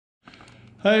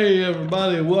Hey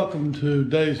everybody, welcome to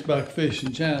Dave's Back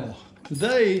Fishing Channel.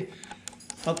 Today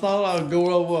I thought I'd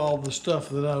go over all the stuff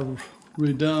that I've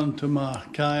redone to my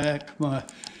kayak, my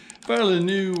fairly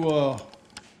new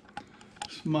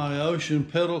my ocean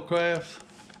peddle craft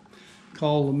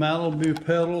called the Malibu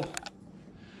peddle.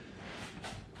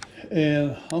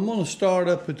 And I'm going to start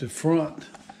up at the front,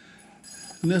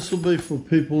 and this will be for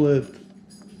people that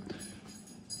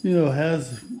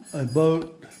has a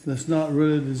boat that's not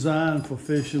really designed for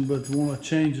fishing, but they want to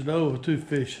change it over to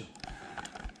fishing.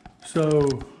 So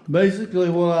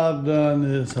basically what I've done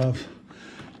is I've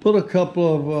put a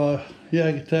couple of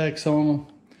yak tacks on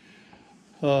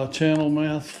them, channel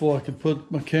mounts before I could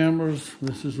put my cameras.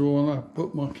 This is the one I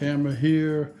put my camera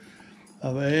here.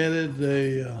 I've added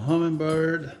a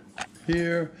hummingbird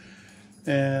here,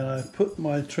 and I put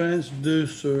my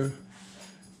transducer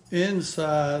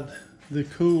inside the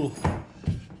cool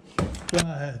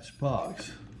dry hatch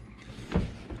box,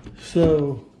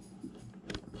 so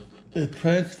it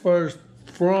transfers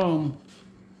from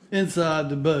inside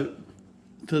the boat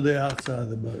to the outside of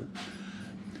the boat,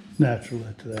 naturally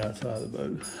to the outside of the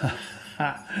boat.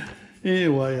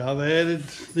 Anyway, I've added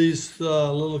these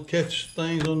little catch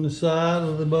things on the side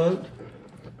of the boat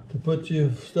to put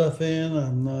your stuff in,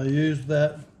 and I used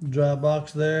that dry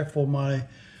box there for my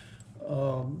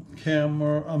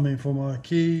for my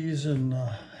keys and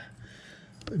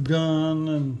gun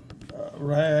and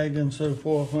rag and so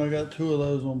forth. And I got two of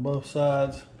those on both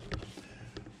sides.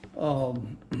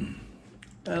 And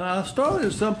I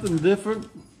started something different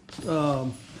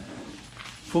for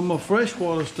my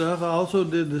freshwater stuff. I also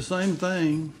did the same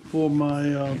thing for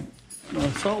my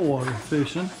saltwater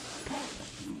fishing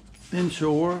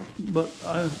inshore, but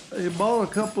I bought a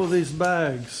couple of these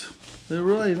bags. They're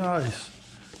really nice.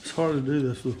 It's hard to do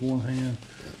this with one hand,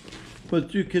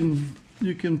 but you can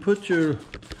put your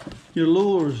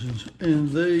lures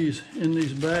in these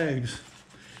bags,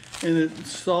 and it's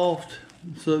soft,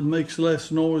 so it makes less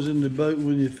noise in the boat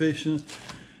when you're fishing,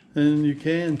 and you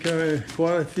can carry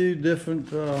quite a few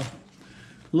different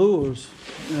lures.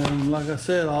 And like I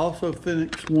said, I also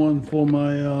finished one for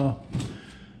my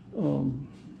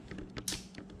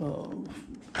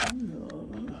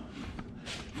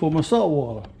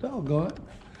saltwater. Doggone it.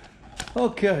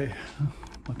 Okay,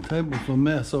 my table's a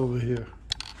mess over here.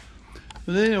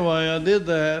 But anyway, I did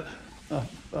that.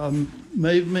 I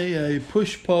made me a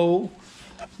push pole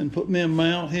and put me a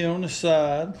mount here on the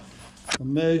side, a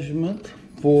measurement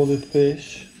for the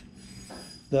fish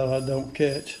that I don't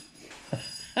catch.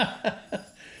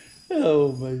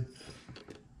 Oh me.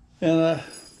 And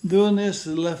doing this,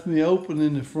 it left me open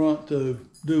in the front to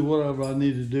do whatever I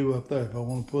need to do up there. If I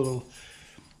want to put a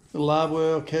live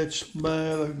well, catch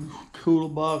bait, a cooler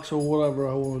box, or whatever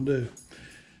I want to do.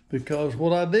 Because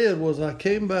what I did was I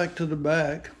came back to the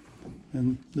back,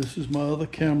 and this is my other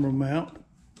camera mount.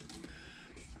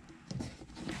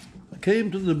 I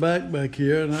came to the back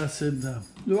here, and I said,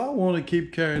 do I want to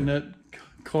keep carrying that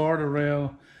cart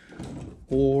around,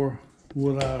 or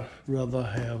would I rather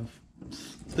have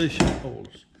fishing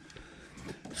poles?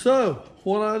 So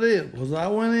what I did was I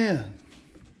went in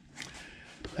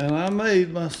and I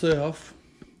made myself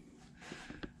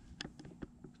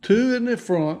two in the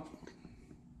front,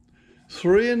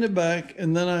 three in the back,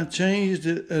 and then I changed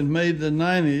it and made the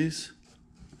 90s.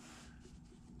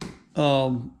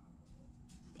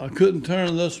 I couldn't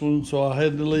turn this one, so I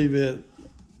had to leave it.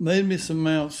 Made me some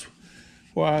mounts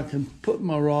where I can put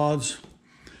my rods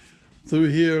through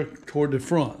here toward the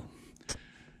front.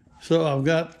 So I've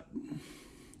got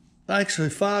actually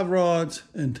 5 rods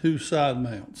and 2 side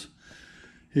mounts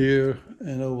here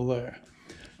and over there.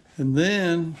 And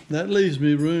then that leaves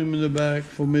me room in the back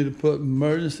for me to put an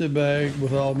emergency bag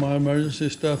with all my emergency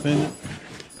stuff in it,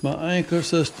 my anchor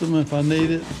system if I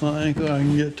need it, my anchor, I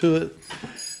can get to it,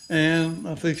 and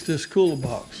I fixed this cooler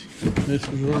box. This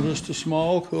is just a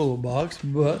small cooler box,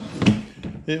 but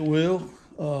it will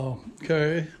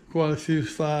carry quite a few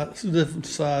different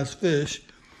size fish,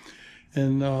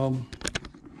 and I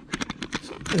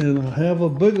have a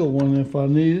bigger one if I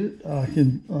need it. I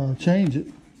can change it.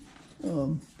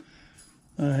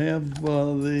 I have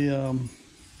what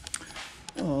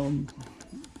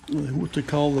they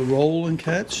call the roll and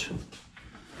catch.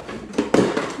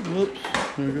 Whoops,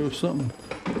 there goes something.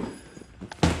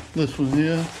 This one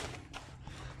here,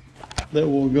 that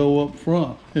will go up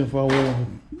front if I want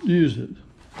to use it.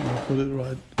 I'll put it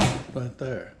right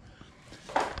there.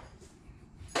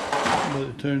 But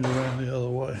it turns around the other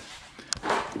way.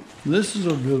 This is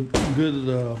a good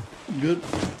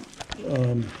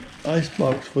ice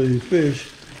box for your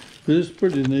fish, but it's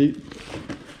pretty neat.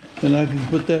 And I can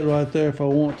put that right there if I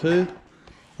want to.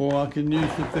 or I can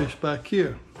use the fish back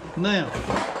here. Now,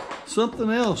 something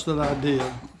else that I did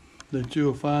that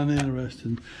you'll find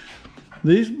interesting.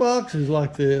 These boxes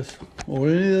like this, or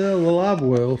any of the other live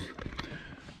wells,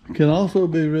 can also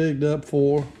be rigged up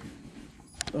for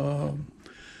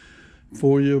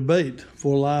your bait,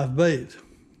 for live bait.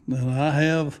 And I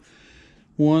have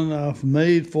one I've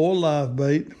made for live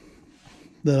bait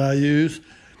that I use.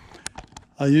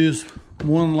 I use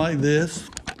one like this,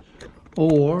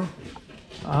 or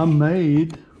I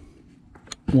made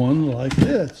one like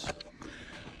this.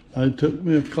 I took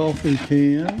me a coffee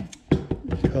can,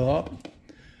 cup,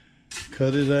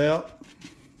 cut it out,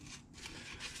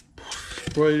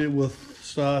 sprayed it with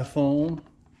styrofoam,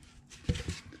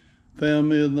 found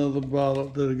me another bottle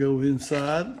that'll go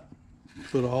inside,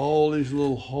 put all these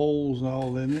little holes and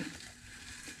all in it,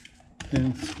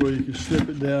 and where you can slip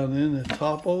it down in the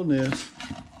top on this.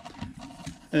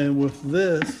 And with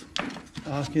this,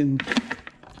 I can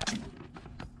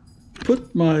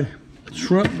put my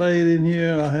shrimp bait in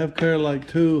here. I have carried like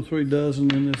 2 or 3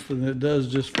 dozen in this, and it does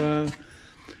just fine.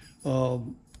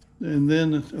 And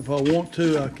then if I want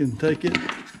to, I can take it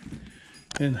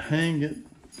and hang it,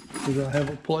 because I have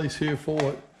a place here for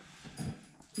it.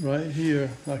 Right here,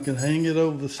 I can hang it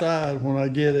over the side when I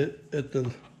get it at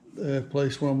the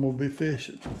place where I'm going to be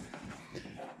fishing.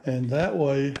 And that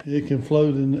way, it can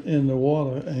float in the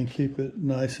water and keep it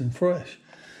nice and fresh.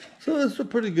 So it's a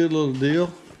pretty good little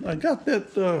deal. I got that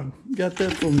from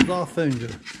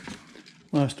Zoffinger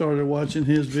when I started watching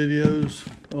his videos.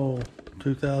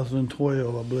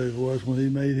 2012, I believe it was, when he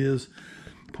made his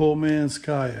poor man's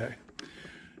kayak.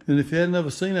 And if you had never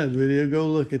seen that video, go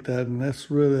look at that. And that's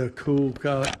really a cool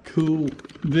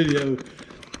video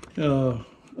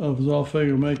of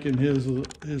Zoffinger making his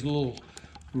little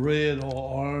red or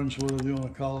orange, whatever you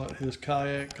want to call it, his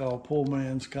kayak called Poor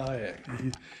Man's Kayak.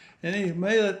 And he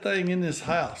made that thing in his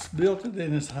house, built it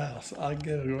in his house. I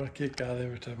get a kick out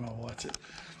every time I watch it.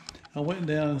 I went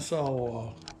down and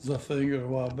saw Zoffinger a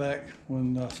while back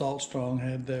when Salt Strong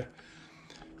had their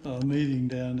meeting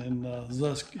down in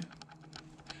Zuski.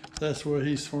 That's where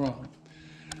he's from.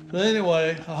 But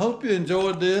anyway, I hope you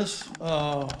enjoyed this.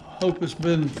 Hope it's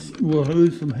will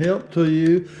be some help to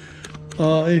you.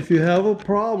 If you have a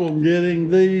problem getting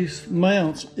these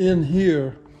mounts in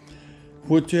here,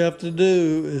 what you have to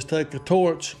do is take a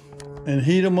torch and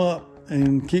heat them up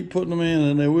and keep putting them in,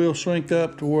 and they will shrink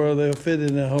up to where they'll fit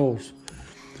in their holes,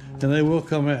 and they will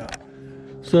come out.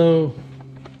 So,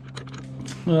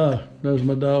 there's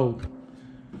my dog.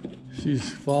 She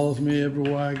follows me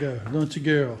everywhere I go. Don't you,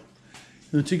 girl?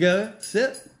 Don't you go?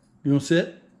 Sit. You want to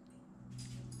sit?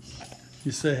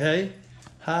 You say hey?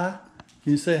 Hi?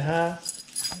 You say hi?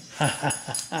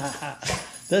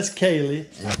 That's Kaylee.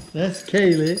 That's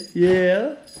Kaylee.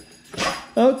 Yeah.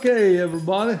 Okay,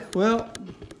 everybody. Well,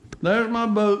 there's my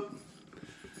boat.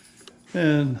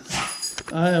 And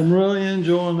I am really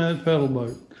enjoying that pedal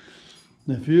boat.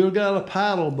 If you've got a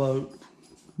paddle boat,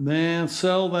 man,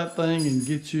 sell that thing and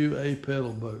get you a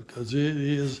pedal boat, because it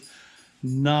is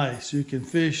nice. You can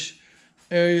fish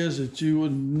areas that you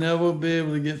would never be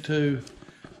able to get to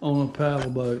on a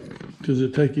paddle boat, because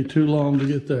it'd take you too long to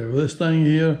get there. This thing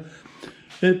here,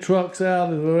 it trucks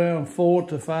out at around 4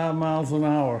 to 5 miles an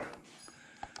hour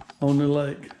on the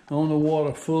lake, on the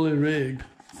water, fully rigged.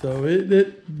 So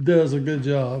it does a good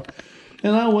job.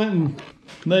 And I went and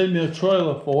made me a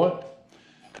trailer for it.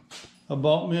 I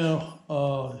bought me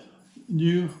a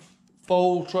new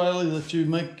fold trailer that you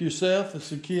make yourself.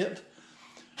 It's a kit.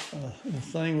 The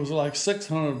thing was like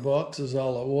 $600 is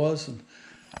all it was. And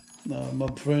my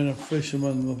friend, a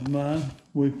fisherman of mine,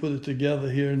 we put it together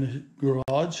here in the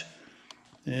garage,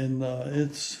 and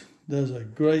it does a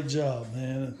great job,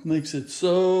 man. It makes it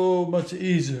so much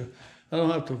easier. I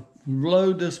don't have to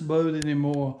load this boat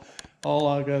anymore. All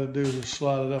I got to do is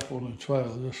slide it up on the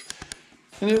trailer.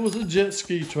 And it was a jet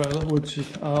ski trailer, which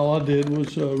all I did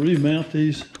was remount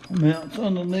these mounts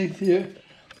underneath here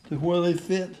to where they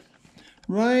fit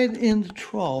right in the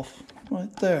trough,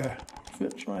 right there.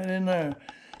 Fits right in there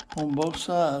on both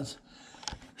sides.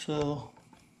 So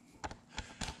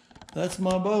that's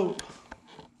my boat.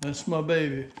 That's my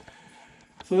baby.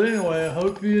 So anyway, I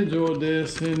hope you enjoyed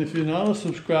this. And if you're not a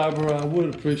subscriber, I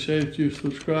would appreciate you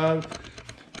subscribe.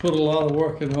 Put a lot of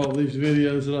work in all these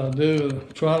videos that I do, and I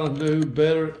try to do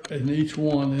better in each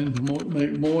one and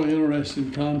make more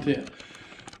interesting content.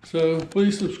 So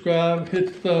please subscribe, hit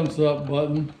the thumbs up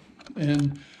button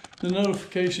and the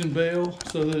notification bell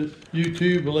so that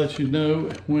YouTube will let you know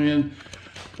when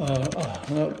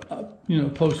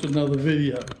post another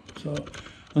video. So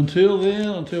until then,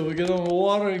 until we get on the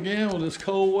water again with this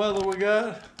cold weather we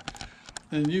got,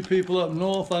 And you people up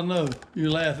north, I know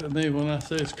you laugh at me when I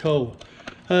say it's cold.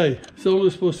 Hey, it's only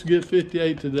supposed to get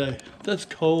 58 today. That's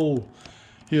cold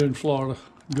here in Florida,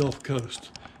 Gulf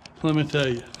Coast. Let me tell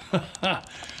you.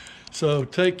 So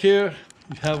take care.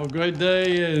 Have a great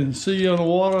day and see you on the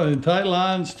water, and tight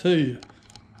lines to you.